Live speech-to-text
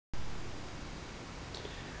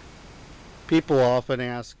People often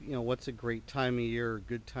ask, what's a great time of year, a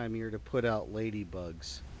good time of year to put out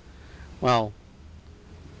ladybugs? Well,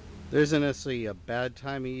 there isn't necessarily a bad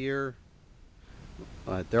time of year.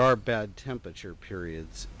 There are bad temperature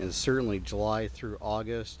periods, and certainly July through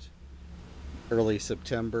August, early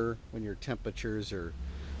September, when your temperatures are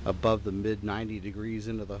above the mid 90 degrees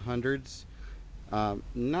into the hundreds, not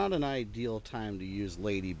an ideal time to use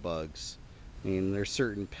ladybugs. I mean, there's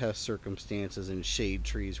certain pest circumstances in shade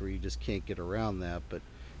trees where you just can't get around that, but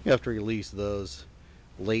you have to release those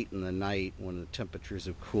late in the night when the temperatures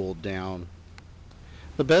have cooled down.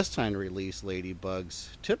 The best time to release ladybugs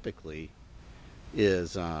typically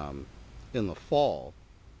is in the fall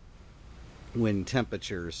when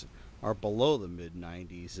temperatures are below the mid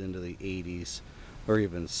 90s into the 80s or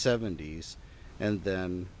even 70s, and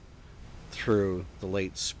then through the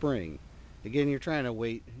late spring. Again, you're trying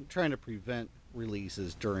to prevent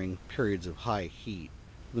releases during periods of high heat,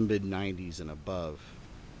 the mid 90s and above.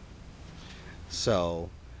 So,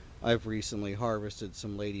 I've recently harvested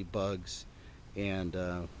some ladybugs and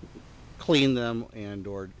cleaned them and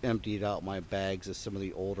or emptied out my bags of some of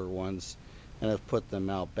the older ones, and I've put them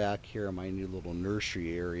out back here in my new little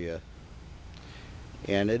nursery area.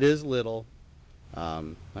 And it is little.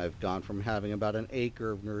 I've gone from having about an acre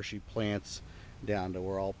of nursery plants down to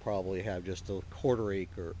where I'll probably have just a quarter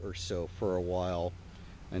acre or so for a while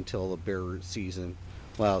until the bear season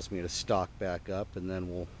allows me to stock back up, and then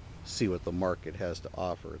we'll see what the market has to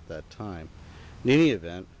offer at that time. In any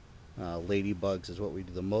event, ladybugs is what we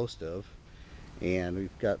do the most of, and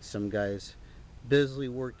we've got some guys busily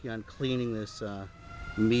working on cleaning this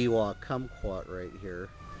Miwa kumquat right here.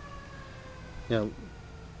 You know,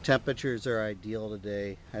 temperatures are ideal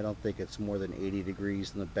today. I don't think it's more than 80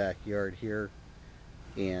 degrees in the backyard here,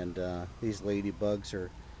 and these ladybugs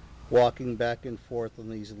are walking back and forth on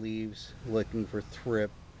these leaves looking for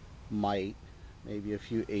thrip, mite, maybe a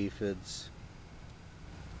few aphids.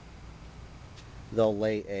 They'll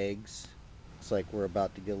lay eggs. It's like we're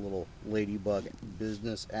about to get a little ladybug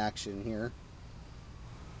business action here.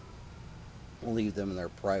 We'll leave them in their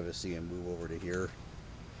privacy and move over to here.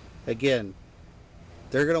 Again,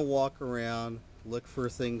 they're going to walk around, look for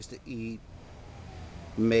things to eat,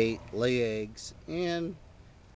 mate, lay eggs, and